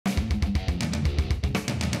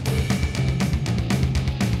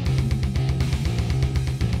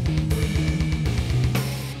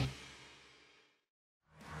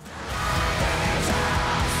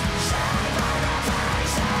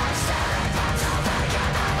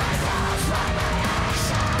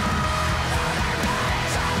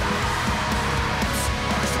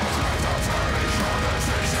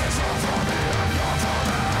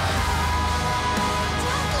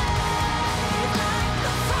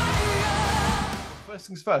first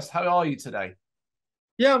things first, how are you today?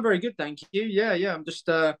 Yeah, I'm very good, thank you. Yeah. I'm just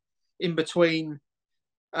in between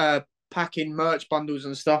uh packing merch bundles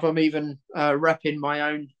and stuff. I'm even repping my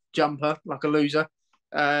own jumper like a loser.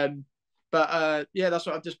 Um but yeah, that's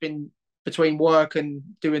what I've just been between work and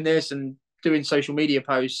doing this and doing social media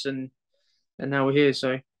posts and now we're here.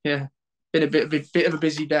 So yeah, been a bit of a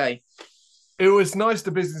busy day. It was nice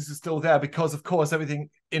the business is still there because, of course,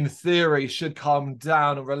 everything in theory should calm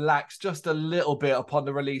down and relax just a little bit upon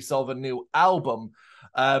the release of a new album.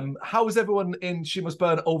 How is everyone in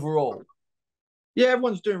Burn overall? Yeah,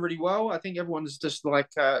 everyone's doing really well. I think everyone's just like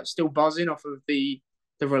still buzzing off of the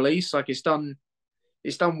release. Like it's done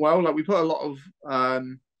well. Like we put a lot of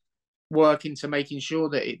work into making sure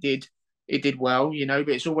that it did well, but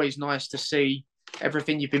it's always nice to see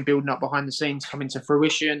everything you've been building up behind the scenes come into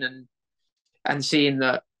fruition and seeing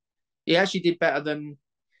that it actually did better than.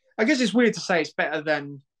 I guess it's weird to say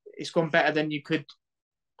it's gone better than you could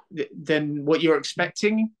than what you're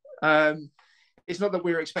expecting. It's not that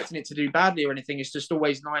we were expecting it to do badly or anything. It's just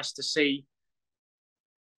always nice to see.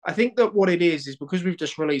 I think that what it is because we've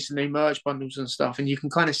just released the new merch bundles and stuff, and you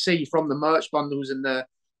can kind of see from the merch bundles and the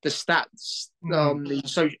stats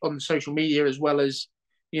Mm. on social media as well as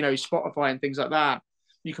Spotify and things like that.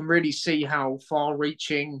 You can really see how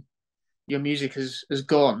far-reaching your music has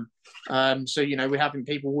gone. So we're having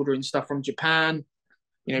people ordering stuff from Japan,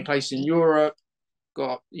 places in Europe,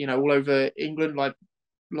 got all over England, like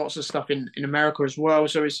lots of stuff in America as well.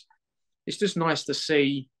 So it's just nice to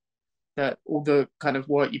see that all the kind of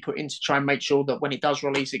work you put in to try and make sure that when it does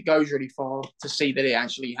release, it goes really far to see that it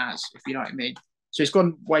actually has, if you know what I mean. So it's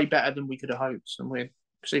gone way better than we could have hoped, and we're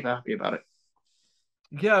super happy about it.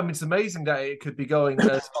 Yeah, I mean, it's amazing that it could be going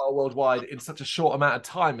as far worldwide in such a short amount of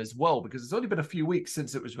time as well, because it's only been a few weeks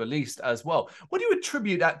since it was released as well. What do you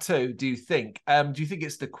attribute that to, do you think? Do you think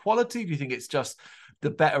it's the quality? Do you think it's just the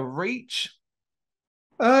better reach?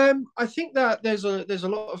 I think that there's a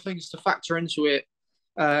lot of things to factor into it.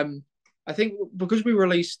 I think because we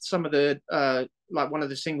released some of the like one of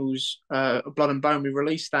the singles, Blood and Bone, we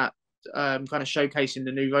released that kind of showcasing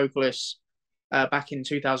the new vocalists back in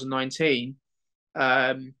 2019.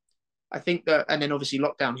 I think that, and then obviously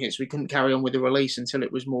lockdown hits, we couldn't carry on with the release until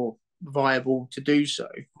it was more viable to do so.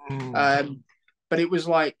 Mm. Um, but it was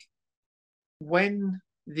like when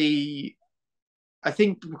the I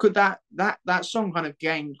think because that song kind of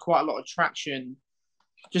gained quite a lot of traction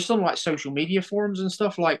just on like social media forums and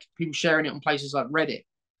stuff, like people sharing it on places like Reddit,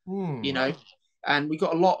 you Mm. know, and we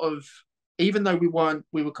got a lot of, even though we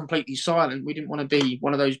were completely silent, we didn't want to be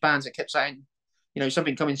one of those bands that kept saying,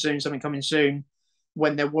 something coming soon,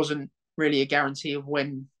 when there wasn't really a guarantee of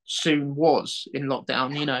when soon was in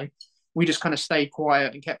lockdown. We just kind of stayed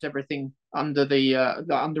quiet and kept everything under the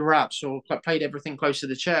under wraps, or played everything close to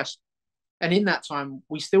the chest. And in that time,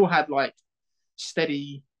 we still had like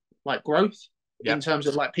steady like growth Yeah. in terms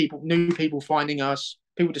of like new people finding us,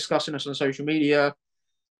 people discussing us on social media.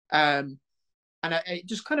 Um, and it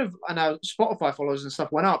just kind of, and our Spotify followers and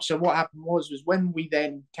stuff went up. So what happened was when we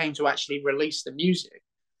then came to actually release the music,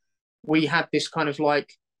 we had this kind of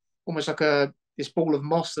like almost like this ball of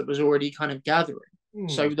moss that was already kind of gathering.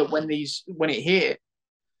 So Mm. that when it hit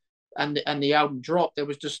and the album dropped, there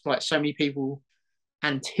was just like so many people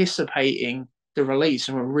anticipating the release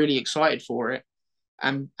and were really excited for it.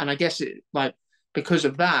 And I guess it like because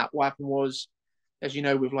of that, what happened was, as you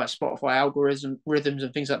know, with like Spotify algorithm rhythms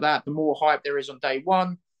and things like that, the more hype there is on day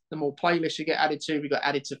one, the more playlists you get added to. We got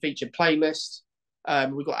added to featured playlists.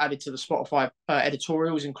 We got added to the Spotify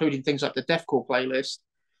editorials, including things like the deathcore playlist,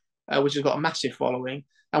 which has got a massive following.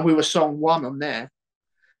 And we were song one on there.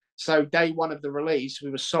 So day one of the release,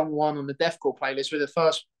 we were song one on the deathcore playlist. We're the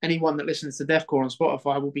first anyone that listens to deathcore on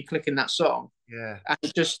Spotify will be clicking that song. Yeah. And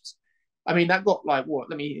it just, I mean, that got like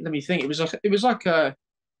what? Let me think. It was like a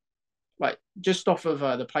like just off of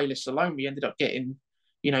the playlist alone, we ended up getting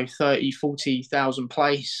 30, 40,000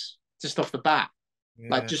 plays just off the bat,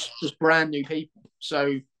 like Yeah. just brand new people.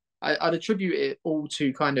 So I'd attribute it all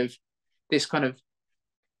to kind of this kind of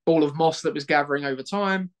ball of moss that was gathering over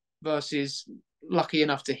time versus lucky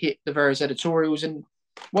enough to hit the various editorials. And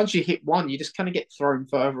once you hit one, you just kind of get thrown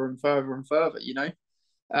further and further and further.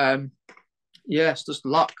 um yeah, it's just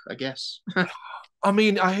luck, I guess. I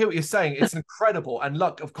mean, I hear what you're saying. It's incredible. And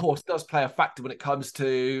luck, of course, does play a factor when it comes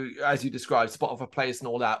to, as you described, Spotify players and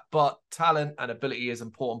all that. But talent and ability is an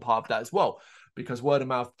important part of that as well, because word of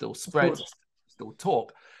mouth still Of spreads, course. still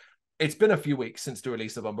talk. it's been a few weeks since the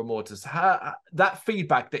release of Umbra Mortis. That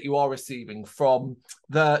feedback that you are receiving from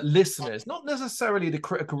the listeners, not necessarily the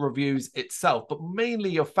critical reviews itself, but mainly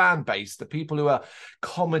your fan base, the people who are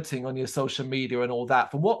commenting on your social media and all that,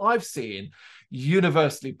 from what I've seen,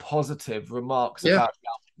 universally positive remarks about the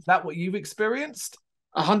album. Is that what you've experienced?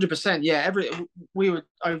 100%. Yeah, we were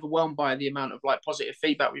overwhelmed by the amount of like positive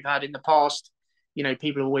feedback we've had in the past. You know,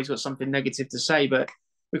 people have always got something negative to say, but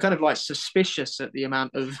we're kind of like suspicious at the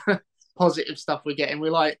amount of positive stuff we're getting.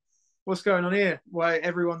 We're like, what's going on here? Why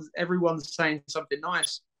everyone's saying something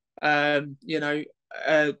nice? You know,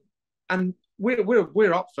 and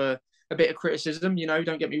we're up for a bit of criticism. You know,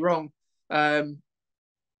 don't get me wrong.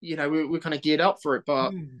 You know, we're kind of geared up for it,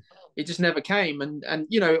 but it just never came. And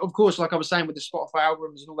you know, of course, like I was saying with the Spotify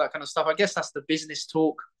algorithms and all that kind of stuff, I guess that's the business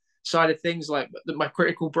talk side of things. Like my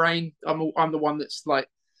critical brain, I'm the one that's like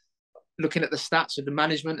looking at the stats of the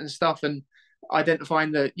management and stuff and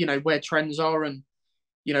identifying the, you know, where trends are and,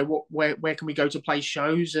 you know, where can we go to play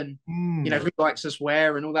shows and, you know, who likes us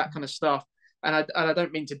where and all that kind of stuff. And I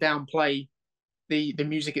don't mean to downplay the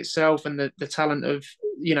music itself and the talent of,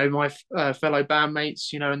 you know, my fellow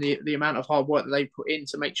bandmates, you know, and the amount of hard work that they put in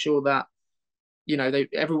to make sure that, you know,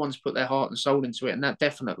 everyone's put their heart and soul into it. And that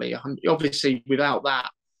definitely, obviously, without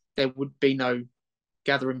that, there would be no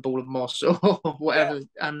Gathering Ball of Moss or whatever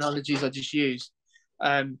analogies I just used.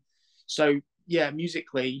 So yeah,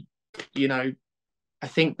 musically, you know, I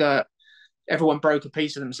think that everyone broke a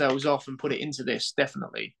piece of themselves off and put it into this,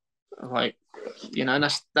 definitely. Like, you know, and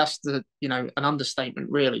that's the, you know, an understatement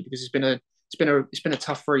really, because it's been a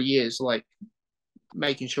tough 3 years, like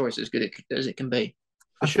making sure it's as good as it can be.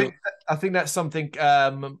 I think that's something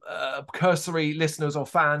cursory listeners or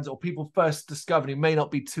fans or people first discovering may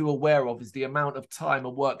not be too aware of, is the amount of time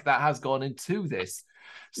and work that has gone into this.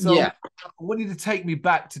 So I want you to take me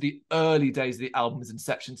back to the early days of the album's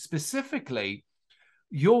inception, specifically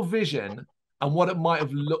your vision and what it might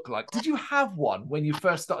have looked like. Did you have one when you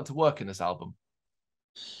first started to work in this album?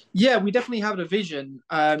 Yeah, we definitely had a vision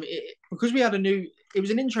because we had it was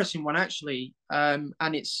an interesting one actually, and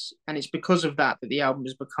it's because of that the album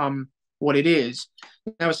has become what it is.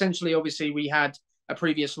 Now, essentially, obviously, we had a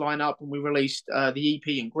previous lineup and we released the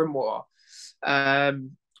EP and Grimoire,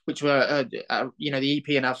 which were you know, the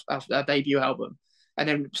EP and our debut album, and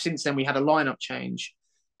then since then we had a lineup change,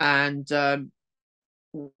 and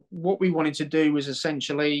what we wanted to do was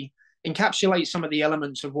essentially encapsulate some of the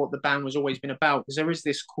elements of what the band was always been about, because there is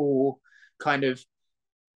this core kind of,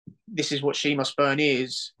 this is what She Must Burn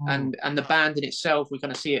is, and the band in itself, we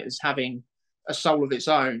kind of see it as having a soul of its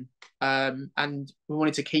own, and we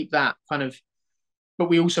wanted to keep that kind of, but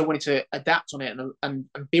we also wanted to adapt on it and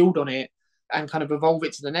build on it and kind of evolve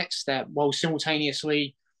it to the next step, while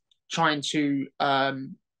simultaneously trying to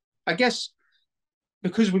I guess,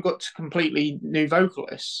 because we've got completely new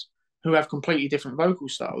vocalists who have completely different vocal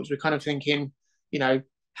styles, we're kind of thinking, you know,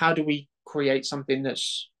 how do we create something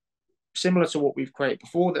that's similar to what we've created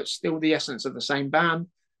before, that's still the essence of the same band,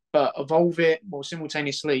 but evolve it while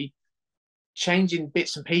simultaneously changing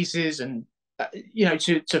bits and pieces and, you know,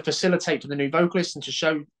 to facilitate for the new vocalist and to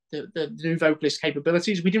show the new vocalist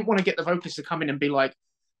capabilities. We didn't want to get the vocalist to come in and be like,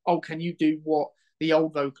 oh, can you do what the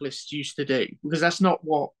old vocalists used to do? Because that's not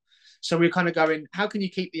what. So we're kind of going, how can you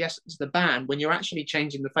keep the essence of the band when you're actually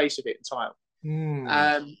changing the face of it entirely?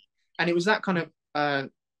 And it was that kind of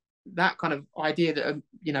idea that,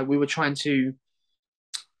 you know, we were trying to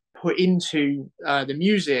put into the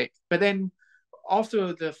music. But then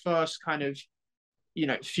after the first kind of, you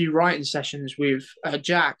know, few writing sessions with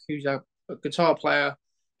Jack, who's a guitar player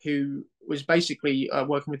who was basically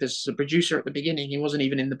working with us as a producer at the beginning. He wasn't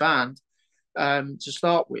even in the band to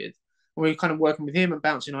start with. We were kind of working with him and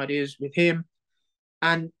bouncing ideas with him,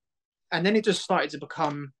 and then it just started to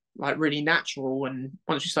become like really natural. And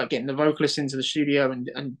once you start getting the vocalists into the studio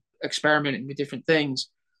and experimenting with different things,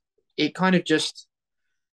 it kind of just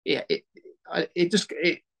it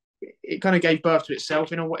kind of gave birth to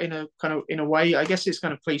itself in a way. I guess it's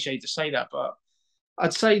kind of cliche to say that, but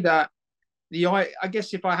I'd say that I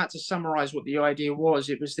guess if I had to summarize what the idea was,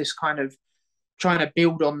 it was this kind of trying to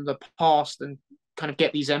build on the past and kind of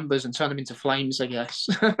get these embers and turn them into flames, I guess.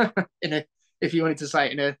 If you wanted to say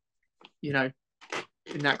it in a, you know,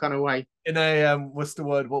 in that kind of way. In a what's the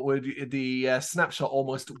word? What would the snapshot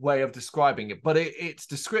almost way of describing it? But it's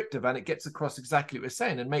descriptive and it gets across exactly what we're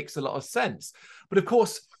saying and makes a lot of sense. But of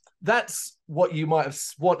course, that's what you might have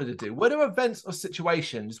wanted to do. Were there events or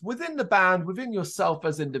situations within the band, within yourself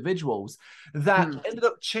as individuals, that ended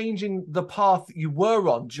up changing the path you were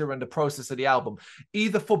on during the process of the album,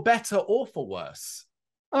 either for better or for worse?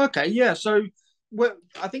 Okay, yeah. So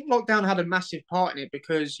I think lockdown had a massive part in it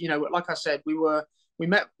because, you know, like I said,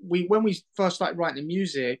 when we first started writing the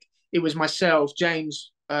music, it was myself,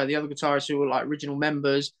 James, the other guitarists who were like original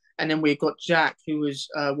members, and then we got Jack, who was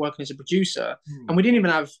working as a producer, and we didn't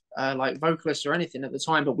even have like vocalists or anything at the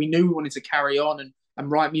time, but we knew we wanted to carry on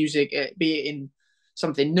and write music, be it in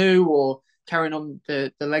something new or carrying on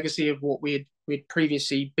the legacy of what we'd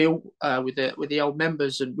previously built with the old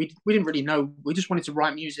members, and we didn't really know. We just wanted to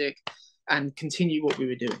write music and continue what we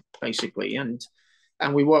were doing, basically, and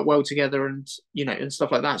we worked well together, and you know, and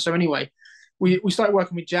stuff like that. So anyway, we started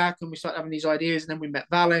working with Jack, and we started having these ideas, and then we met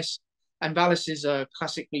Valis, and Valis is a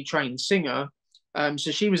classically trained singer,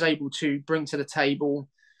 so she was able to bring to the table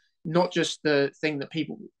not just the thing that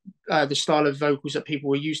people, the style of vocals that people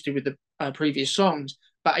were used to with the previous songs,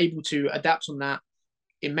 but able to adapt on that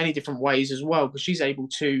in many different ways as well, because she's able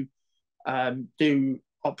to do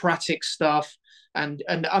operatic stuff, and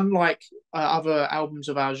unlike other albums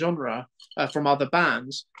of our genre from other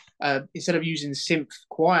bands, instead of using synth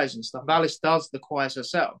choirs and stuff, Alice does the choirs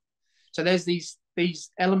herself. So there's these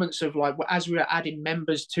elements of like, as we were adding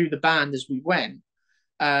members to the band as we went,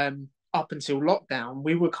 up until lockdown,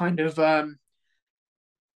 we were kind of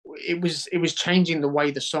it was changing the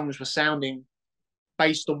way the songs were sounding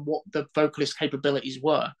based on what the vocalist capabilities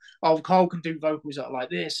were. Oh, Carl can do vocals that are like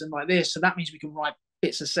this and like this, so that means we can write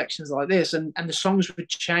bits and sections like this, and the songs would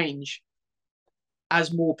change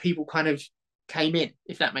as more people kind of came in,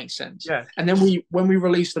 if that makes sense. Yeah. And then when we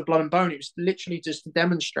released the Blood and Bone, it was literally just to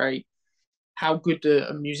demonstrate how good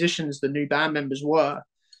the musicians, the new band members were.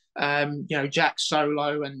 You know, Jack's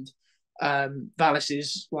solo and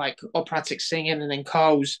Valis's like operatic singing, and then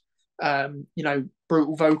Carl's you know,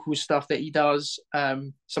 brutal vocal stuff that he does,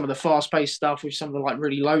 some of the fast-paced stuff with some of the like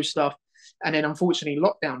really low stuff, and then unfortunately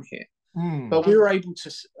lockdown hit. But we were able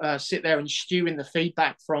to sit there and stew in the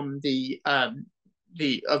feedback from the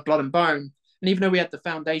of Blood and Bone, and even though we had the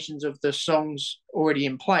foundations of the songs already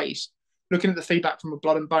in place, looking at the feedback from a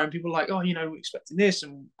Blood and Bone, people were like, oh, you know, we're expecting this,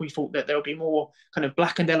 and we thought that there would be more kind of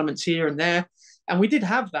blackened elements here and there, and we did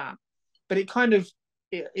have that, but it kind of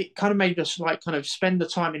made us like kind of spend the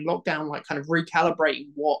time in lockdown like kind of recalibrating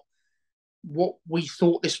what we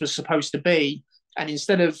thought this was supposed to be, and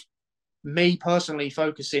instead of me personally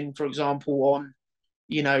focusing, for example, on,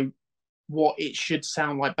 you know, what it should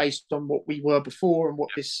sound like based on what we were before and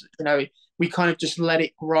what this, you know, we kind of just let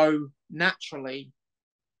it grow naturally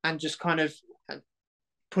and just kind of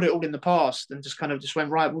put it all in the past and just kind of just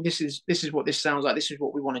went, right, well, this is what this sounds like, this is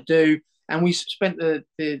what we want to do. And we spent the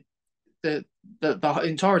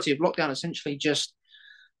entirety of lockdown essentially just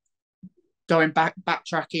going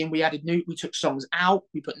backtracking. We took songs out,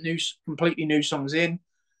 we put completely new songs in,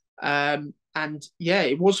 and yeah,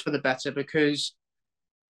 it was for the better, because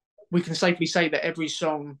we can safely say that every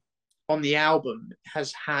song on the album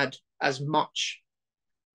has had as much,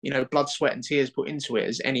 you know, blood, sweat, and tears put into it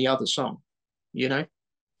as any other song, you know,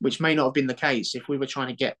 which may not have been the case if we were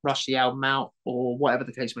trying to rush the album out or whatever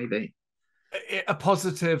the case may be. A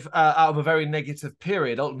positive out of a very negative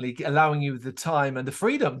period, ultimately allowing you the time and the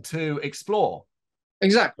freedom to explore.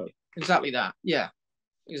 Exactly that. Yeah,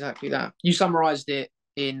 exactly that. You summarized it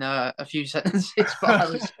in a few sentences,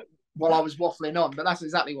 but while I was waffling on, but that's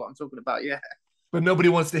exactly what I'm talking about. Yeah. But nobody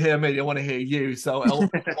wants to hear me; they want to hear you. So I'll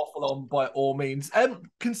waffle on by all means.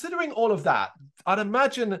 Considering all of that, I'd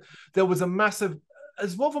imagine there was a massive,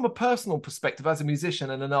 as well from a personal perspective, as a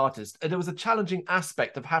musician and an artist, there was a challenging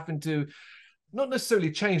aspect of having to not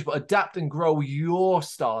necessarily change, but adapt and grow your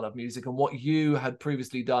style of music and what you had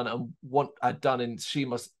previously done and what had done in She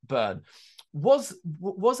Must Burn. Was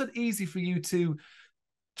it easy for you to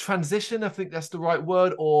transition, I think that's the right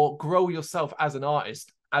word, or grow yourself as an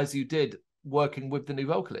artist as you did working with the new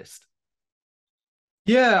vocalist?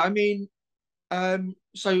 Yeah, I mean,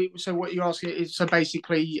 so what you're asking is, so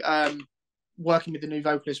basically, working with the new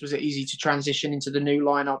vocalist, was it easy to transition into the new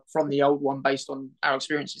lineup from the old one based on our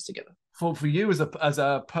experiences together? For you as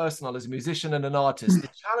a personal, as a musician and an artist, the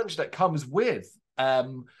challenge that comes with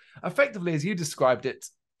effectively, as you described it,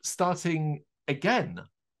 starting again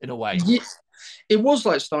in a way. Yeah, it was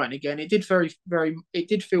like starting again. It did it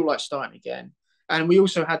did feel like starting again. And we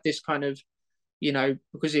also had this kind of, you know,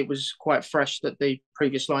 because it was quite fresh that the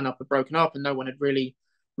previous lineup had broken up and no one had really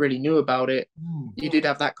knew about it. You did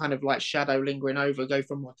have that kind of like shadow lingering over, go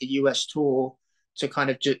from like a US tour to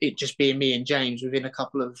kind of it just being me and James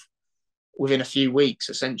within a few weeks,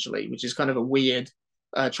 essentially, which is kind of a weird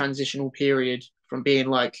transitional period from being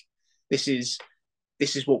like, this is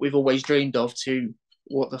what we've always dreamed of, to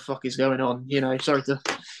what the fuck is going on, you know?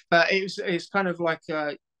 But it's kind of like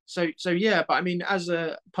so yeah. But I mean,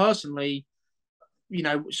 personally, you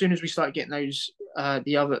know, as soon as we started getting those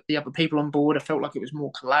the other people on board, I felt like it was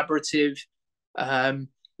more collaborative.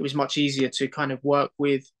 It was much easier to kind of work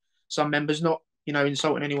with some members, not, you know,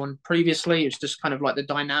 insulting anyone previously. It's just kind of like the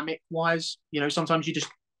dynamic wise, you know, sometimes you just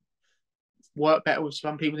work better with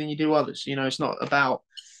some people than you do others. You know, it's not about,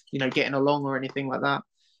 you know, getting along or anything like that.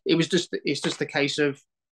 It's just a case of,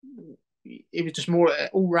 it was just more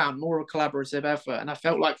all round, more of a collaborative effort. And I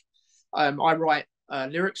felt like I write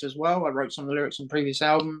lyrics as well. I wrote some of the lyrics on the previous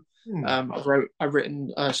album. I've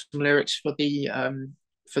written some lyrics for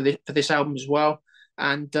this album as well.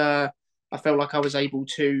 And I felt like I was able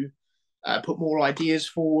to put more ideas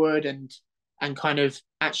forward and kind of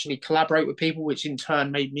actually collaborate with people, which in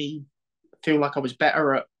turn made me feel like I was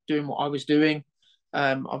better at doing what I was doing.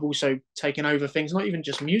 I've also taken over things, not even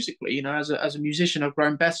just musically, you know, as a musician, I've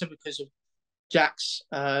grown better because of Jack's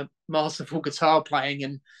masterful guitar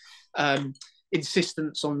playing and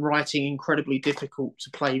insistence on writing incredibly difficult to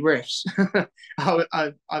play riffs.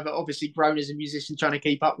 I've obviously grown as a musician trying to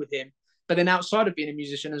keep up with him. But then outside of being a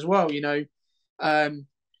musician as well, you know,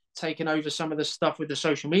 taking over some of the stuff with the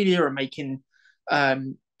social media and making,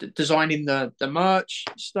 designing the merch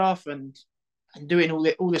stuff and doing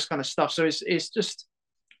all this kind of stuff. So it's just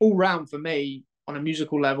all round for me on a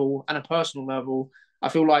musical level and a personal level. I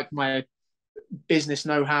feel like my business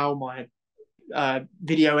know-how, my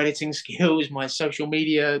video editing skills, my social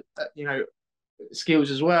media, you know, skills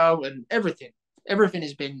as well, and everything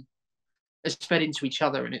has fed into each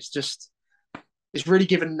other, and it's really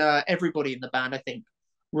given everybody in the band, I think,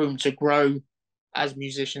 room to grow as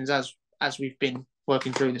musicians as we've been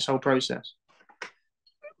working through this whole process.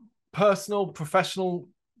 Personal, professional,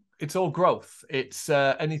 it's all growth. It's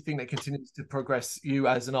anything that continues to progress you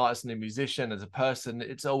as an artist and a musician, as a person.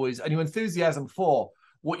 It's always, and your enthusiasm for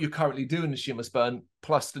what you're currently doing in She Must Burn,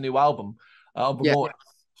 plus the new album, Umbra Mortis,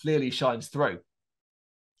 clearly shines through.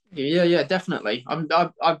 Yeah, definitely.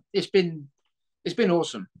 It's been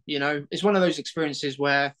awesome. You know, it's one of those experiences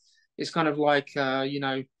where it's kind of like, you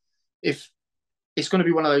know, if it's going to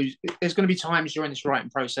be one of those, there's going to be times during this writing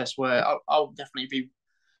process where I'll definitely be,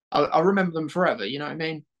 I'll remember them forever. You know what I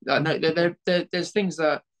mean? No, there's things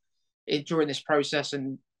that during this process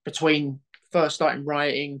and between first starting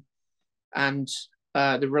writing and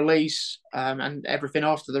the release and everything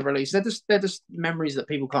after the release, they're just memories that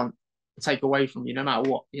people can't take away from you, no matter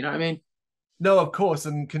what. You know what I mean? No, of course.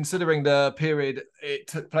 And considering the period it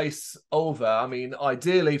took place over, I mean,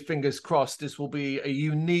 ideally, fingers crossed, this will be a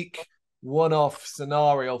unique one-off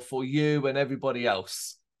scenario for you and everybody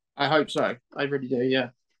else. I hope so. I really do. Yeah.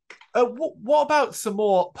 What about some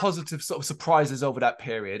more positive sort of surprises over that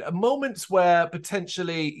period? Moments where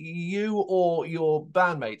potentially you or your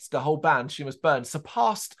bandmates, the whole band, She Must Burn,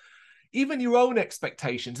 surpassed even your own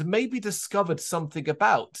expectations and maybe discovered something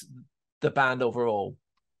about the band overall?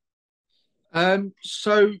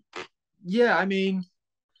 So yeah, I mean,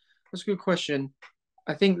 that's a good question.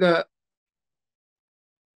 I think that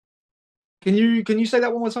can you say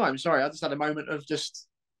that one more time? Sorry, I just had a moment of just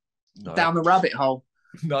down the rabbit hole.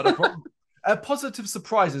 Not a problem. Positive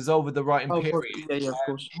surprises over the writing period. Yeah, of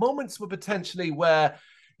course. Moments were potentially where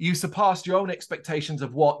you surpassed your own expectations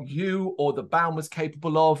of what you or the band was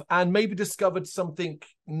capable of, and maybe discovered something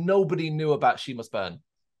nobody knew about She Must Burn.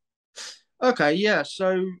 Okay, yeah.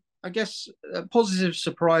 So I guess positive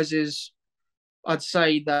surprises. I'd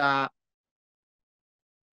say that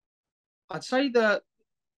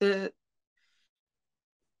there's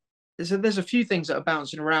a few things that are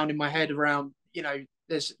bouncing around in my head around, you know,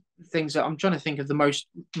 there's things that I'm trying to think of the most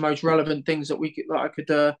relevant things that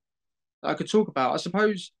I could talk about. I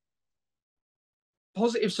suppose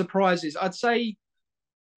positive surprises. I'd say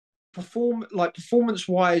performance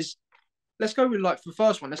wise. Let's go with like for the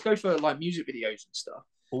first one. Let's go for like music videos and stuff.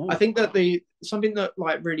 Ooh. I think that something that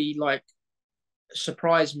like really like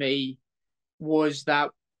surprised me was that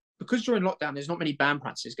because during lockdown there's not many band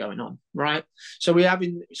practices going on, right? So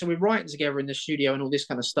we're writing together in the studio and all this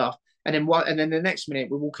kind of stuff, and then the next minute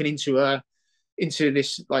we're walking into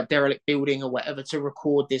this like derelict building or whatever to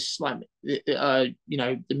record this like you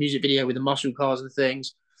know, the music video with the muscle cars and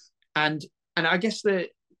things, and I guess that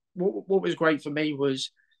what was great for me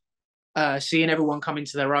was seeing everyone come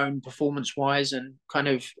into their own performance wise and kind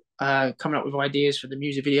of coming up with ideas for the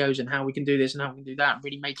music videos and how we can do this and how we can do that, and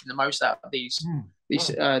really making the most out of this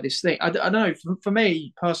thing. I don't know, for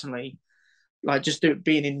me personally, like just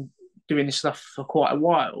doing this stuff for quite a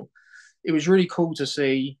while, it was really cool to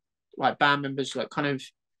see like band members like kind of,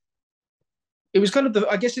 it was kind of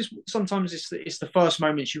I guess sometimes it's the first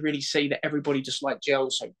moments you really see that everybody just like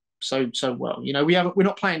gels so well. You know, we're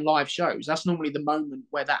not playing live shows. That's normally the moment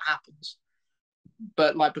where that happens.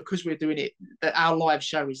 but like because we're doing it, that our live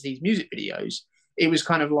show is these music videos. It was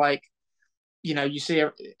kind of like, you know, you see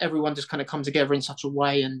everyone just kind of come together in such a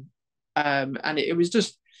way, and it was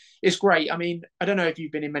just, it's great. I mean, I don't know if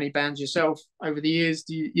you've been in many bands yourself over the years.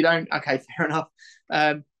 You don't? Okay, fair enough.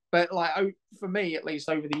 But like for me, at least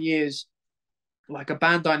over the years, like a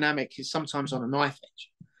band dynamic is sometimes on a knife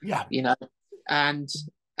edge. Yeah, you know, and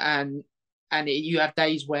and you have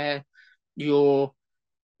days where you're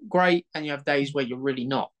great, and you have days where you're really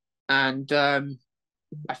not. And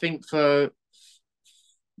I think for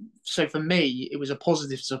me, it was a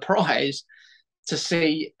positive surprise to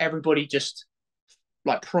see everybody just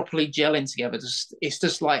like properly gelling together. Just it's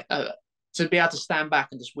just like to be able to stand back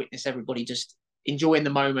and just witness everybody just enjoying the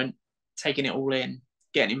moment, taking it all in,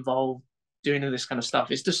 getting involved, doing all this kind of stuff.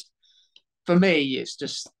 It's just, for me, it's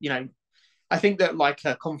just, you know, I think that like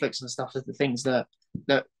conflicts and stuff are the things that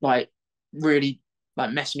like really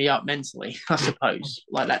like mess me up mentally, I suppose,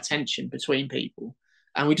 like that tension between people,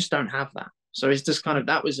 and we just don't have that. So it's just kind of,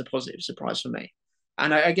 that was a positive surprise for me.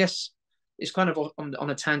 And I guess it's kind of on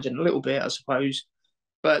a tangent a little bit, I suppose,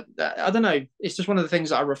 but I don't know. It's just one of the things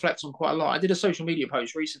that I reflect on quite a lot. I did a social media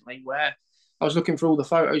post recently where I was looking for all the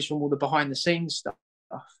photos from all the behind the scenes stuff,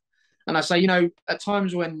 and I say, you know, at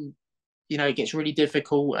times when, you know, it gets really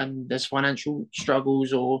difficult and there's financial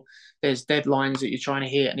struggles or there's deadlines that you're trying to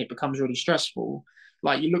hit and it becomes really stressful,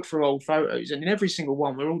 like you look for old photos and in every single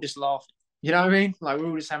one, we're all just laughing. You know what I mean? Like we're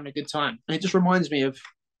all just having a good time. And it just reminds me of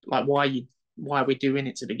like why we're doing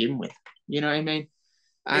it to begin with. You know what I mean?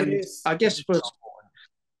 And I guess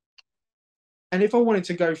and if I wanted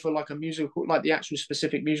to go for like a musical, like the actual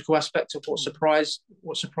specific musical aspect of what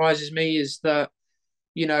surprises me is that,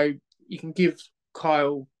 you know, you can give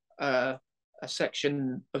Kyle a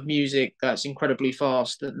section of music that's incredibly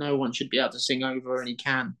fast that no one should be able to sing over, and he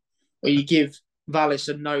can. Or you give Valis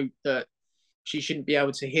a note that she shouldn't be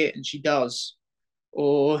able to hit, and she does.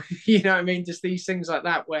 Or, you know what I mean? Just these things like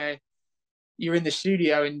that where you're in the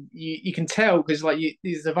studio and you can tell because like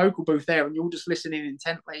there's a vocal booth there and you're all just listening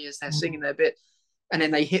intently as they're singing their bit, and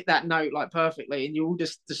then they hit that note like perfectly, and you all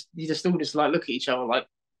just all just like look at each other like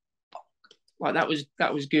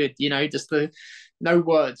that was good, you know, just the no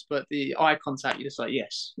words but the eye contact. You're just like,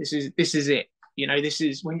 yes, this is it, you know. This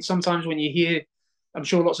is when sometimes when you hear, I'm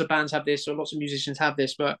sure lots of bands have this or lots of musicians have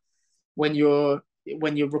this, but when you're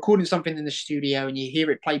recording something in the studio and you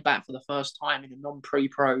hear it played back for the first time in a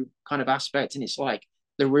non-pre-pro kind of aspect, and it's like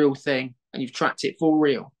the real thing and you've tracked it for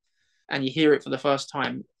real and you hear it for the first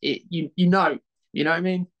time, you know what I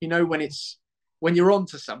mean, you know, when you're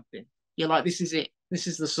onto something, you're like, this is it. This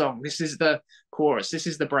is the song. This is the chorus. This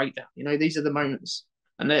is the breakdown. You know, these are the moments.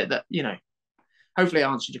 And that, you know, hopefully I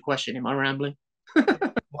answered your question. Am I rambling?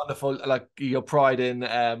 Wonderful. Like your pride in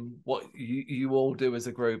what you all do as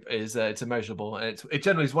a group is it's immeasurable, and it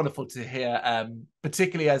generally is wonderful to hear.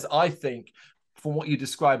 Particularly as I think, from what you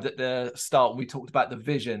described at the start, when we talked about the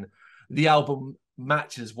vision, the album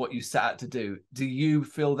matches what you set out to do. Do you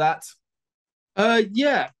feel that?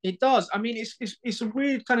 Yeah, it does. I mean, it's a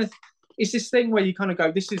weird kind of, it's this thing where you kind of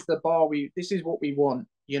go, this is the bar this is what we want,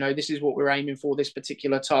 you know, this is what we're aiming for, this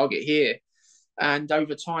particular target here. And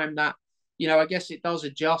over time that, you know, I guess it does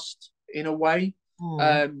adjust in a way,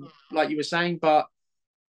 like you were saying, but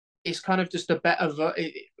it's kind of just a better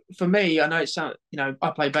for me. I know it sounds, you know,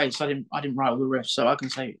 I play bass. I didn't write all the riffs, so I can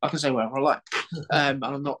say whatever I like. And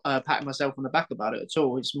I'm not patting myself on the back about it at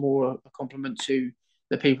all. It's more a compliment to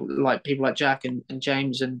the people like Jack and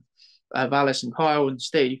James and Valis and Kyle and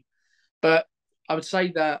Steve. But I would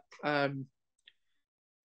say that I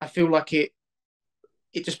feel like it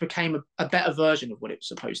just became a better version of what it was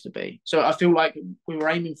supposed to be. So I feel like we were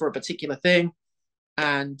aiming for a particular thing,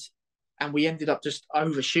 and we ended up just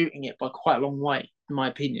overshooting it by quite a long way, in my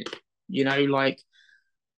opinion. You know, like,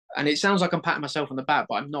 and it sounds like I'm patting myself on the back,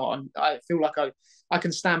 but I'm not. I feel like I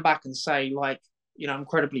can stand back and say, like, you know, I'm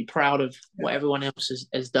incredibly proud of what everyone else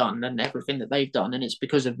has done and everything that they've done, and it's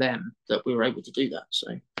because of them that we were able to do that.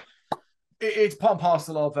 So it's part and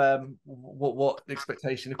parcel of what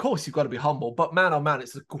expectation. Of course, you've got to be humble, but man, oh man,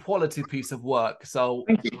 it's a quality piece of work. So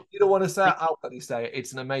you don't want to say it out, but you say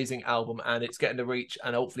it's an amazing album, and it's getting the reach,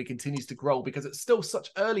 and hopefully continues to grow because it's still such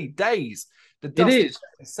early days. The dust is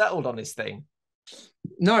settled on this thing.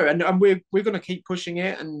 No, and we're going to keep pushing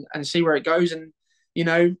it and see where it goes, and you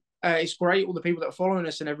know. It's great, all the people that are following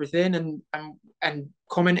us and everything, and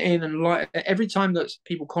commenting and like every time that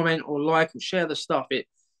people comment or like or share the stuff, it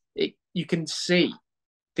you can see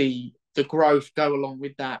the growth go along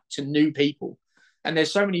with that to new people, and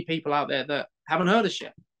there's so many people out there that haven't heard us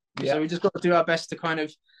yet. So we just got to do our best to kind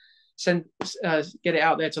of get it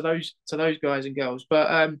out there to those guys and girls.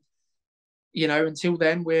 But until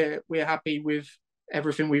then, we're happy with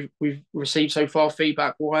everything we've received so far,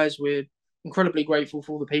 feedback wise. We're incredibly grateful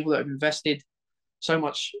for all the people that have invested so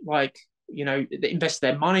much, like, they invest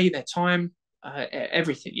their money, their time,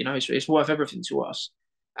 everything. It's worth everything to us.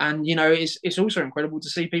 And it's also incredible to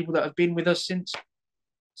see people that have been with us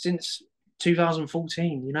since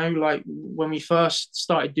 2014. Like when we first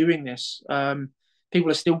started doing this, people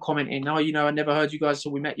are still commenting, "Oh, I never heard you guys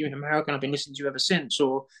until we met you in America, and I've been listening to you ever since."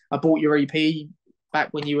 Or I bought your EP back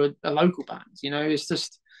when you were a local band. It's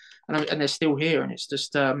just, and they're still here, and it's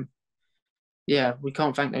just, yeah, we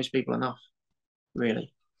can't thank those people enough,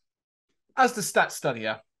 really. As the stat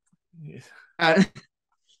studier,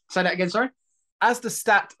 say that again, sorry. As the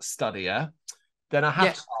stat studier, then I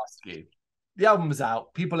have to ask you. The album's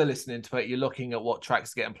out, people are listening to it, you're looking at what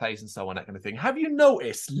tracks are getting plays and so on, that kind of thing. Have you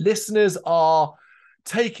noticed listeners are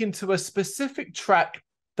taking to a specific track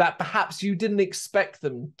that perhaps you didn't expect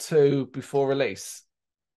them to before release?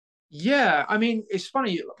 Yeah, I mean, it's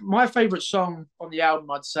funny. My favorite song on the album,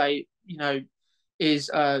 I'd say, is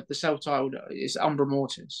the self-titled, is Umbra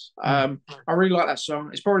Mortis. I really like that song.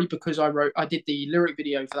 It's probably because I did the lyric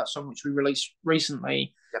video for that song, which we released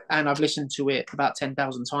recently, and I've listened to it about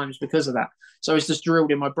 10,000 times because of that. So it's just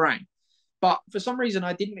drilled in my brain. But for some reason,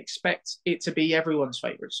 I didn't expect it to be everyone's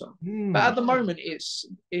favorite song. But at the moment, it's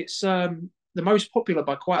the most popular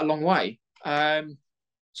by quite a long way.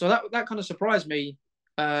 So that kind of surprised me.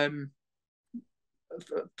 For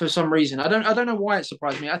some reason, I don't know why it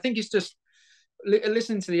surprised me. I think it's just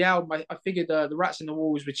listening to the album. I figured the Rats in the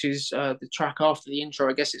Walls, which is the track after the intro,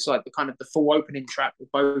 I guess it's like the kind of the full opening track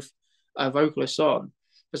with both vocalists on.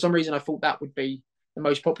 For some reason, I thought that would be the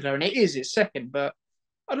most popular, and it is. It's second, but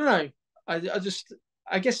I don't know. I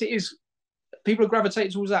guess it is. People are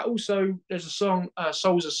gravitating towards that. Also, there's a song,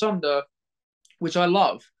 "Souls Asunder," which I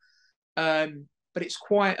love, but it's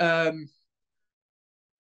quite.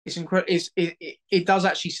 It's incredible. It does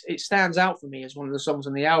actually, it stands out for me as one of the songs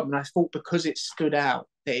on the album. And I thought because it stood out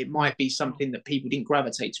that it might be something that people didn't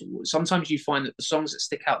gravitate towards. Sometimes you find that the songs that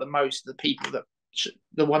stick out the most are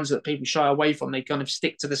the ones that people shy away from. They kind of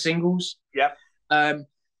stick to the singles. Yeah.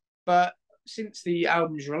 But since the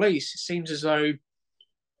album's release, it seems as though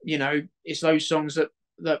it's those songs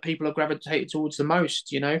that people have gravitated towards the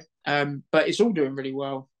most. But it's all doing really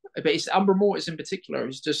well. But it's Umbra Mortis in particular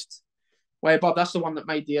is just way above. That's the one that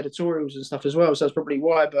made the editorials and stuff as well, so that's probably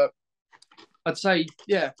why. But I'd say,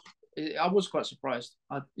 yeah, I was quite surprised.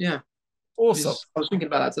 Awesome. I was thinking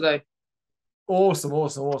about that today. Awesome.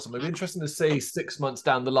 It'll be interesting to see 6 months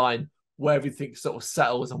down the line where everything sort of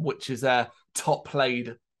settles and which is top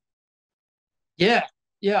played. Yeah,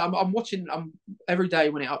 I'm watching. Every day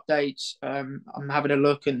when it updates, I'm having a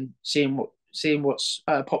look and seeing what's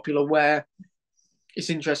popular where. It's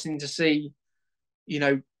interesting to see,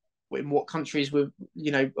 in what countries we're,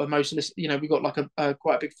 are most, we've got like a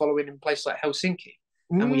quite a big following in places like Helsinki,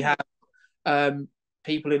 and we have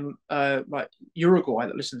people in like Uruguay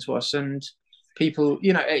that listen to us, and people,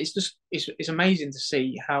 it's amazing to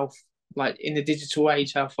see how, like, in the digital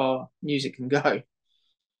age, how far music can go.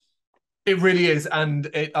 It really is, and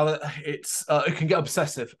it can get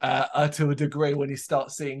obsessive to a degree when you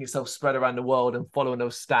start seeing yourself spread around the world and following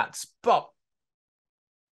those stats. But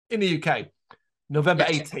in the UK, November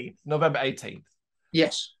 18th.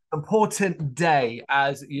 Yes. Important day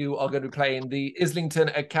as you are going to be playing the Islington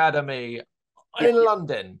Academy in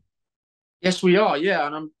London. Yes, we are. Yeah,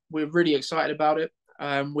 and we're really excited about it.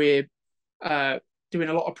 We're doing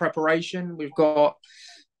a lot of preparation. We've got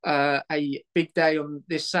a big day on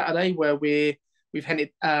this Saturday where we've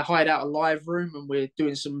hired out a live room and we're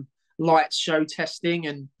doing some light show testing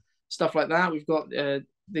and stuff like that. We've got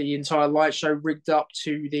the entire light show rigged up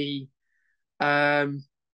to the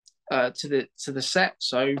set,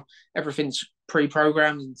 so everything's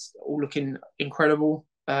pre-programmed and all looking incredible.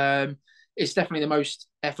 It's definitely the most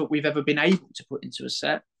effort we've ever been able to put into a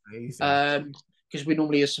set, because we're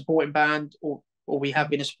normally a supporting band, or we have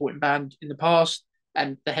been a supporting band in the past,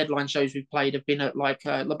 and the headline shows we've played have been at like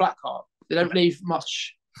the Black Heart. They don't leave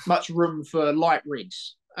much room for light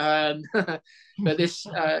rigs, but this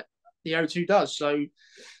the O2 does. So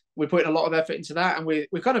we're putting a lot of effort into that, and we're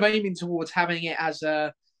kind of aiming towards having it as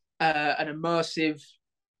an immersive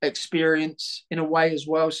experience in a way as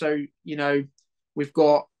well. So we've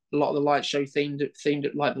got a lot of the light show themed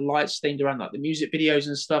like the lights themed around like the music videos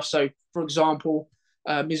and stuff. So for example,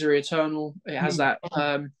 Misery Eternal, it has that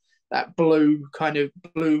blue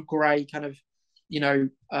gray kind of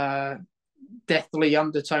deathly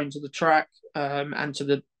undertone to the track, and to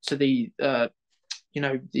the you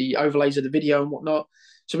know, the overlays of the video and whatnot.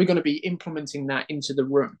 So we're going to be implementing that into the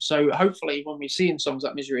room. So hopefully when we're seeing songs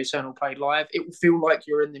like Misery Eternal played live, it will feel like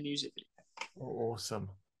you're in the music video. Awesome.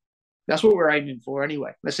 That's what we're aiming for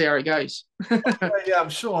anyway. Let's see how it goes. Yeah, I'm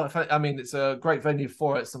sure. I mean, it's a great venue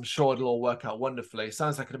for it, so I'm sure it'll all work out wonderfully.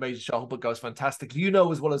 Sounds like an amazing show. I hope it goes fantastic. You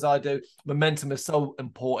know as well as I do, momentum is so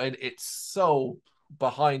important. It's so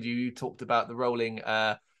behind you. You talked about the rolling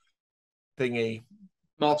thingy.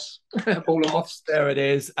 Moss. Ball of moss. There it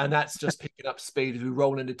is. And that's just picking up speed as we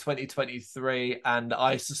roll into 2023. And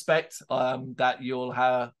I suspect that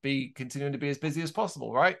you'll be continuing to be as busy as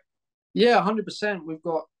possible, right? Yeah, 100%. We've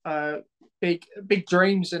got big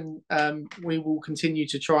dreams, and we will continue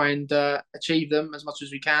to try and achieve them as much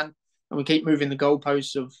as we can. And we keep moving the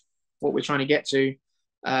goalposts of what we're trying to get to,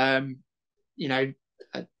 you know,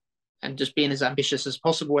 and just being as ambitious as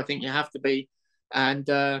possible. I think you have to be. And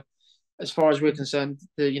as far as we're concerned,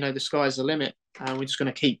 the sky's the limit. We're just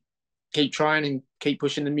going to keep trying and keep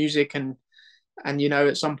pushing the music, and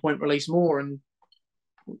at some point release more, and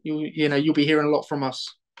you'll be hearing a lot from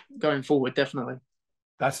us going forward, definitely.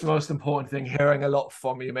 That's the most important thing, hearing a lot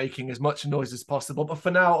from you, making as much noise as possible. But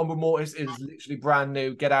for now, Umbra Mortis is literally brand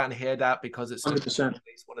new. Get out and hear that, because it's 100%.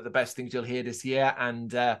 It's one of the best things you'll hear this year.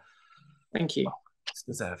 And thank you. It's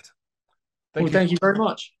deserved. Thank you very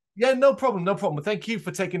much. Yeah, no problem, no problem. Thank you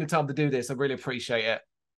for taking the time to do this. I really appreciate it.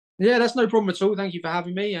 Yeah, that's no problem at all. Thank you for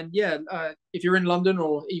having me. And yeah, if you're in London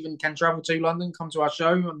or even can travel to London, come to our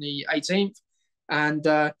show on the 18th.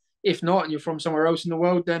 And if not, and you're from somewhere else in the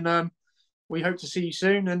world, then we hope to see you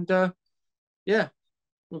soon. And yeah,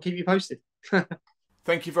 we'll keep you posted.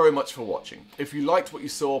 Thank you very much for watching. If you liked what you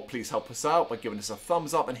saw, please help us out by giving us a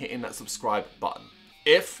thumbs up and hitting that subscribe button.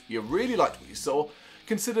 If you really liked what you saw,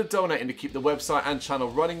 consider donating to keep the website and channel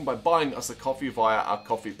running by buying us a coffee via our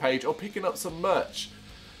coffee page or picking up some merch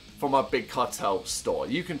from our Big Cartel store.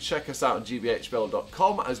 You can check us out on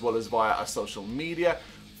gbhbl.com as well as via our social media,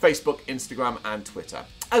 Facebook, Instagram and Twitter,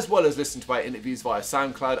 as well as listen to our interviews via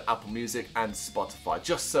SoundCloud, Apple Music and Spotify.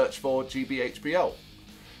 Just search for GBHBL.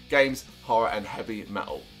 Games, horror and heavy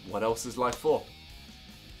metal. What else is life for?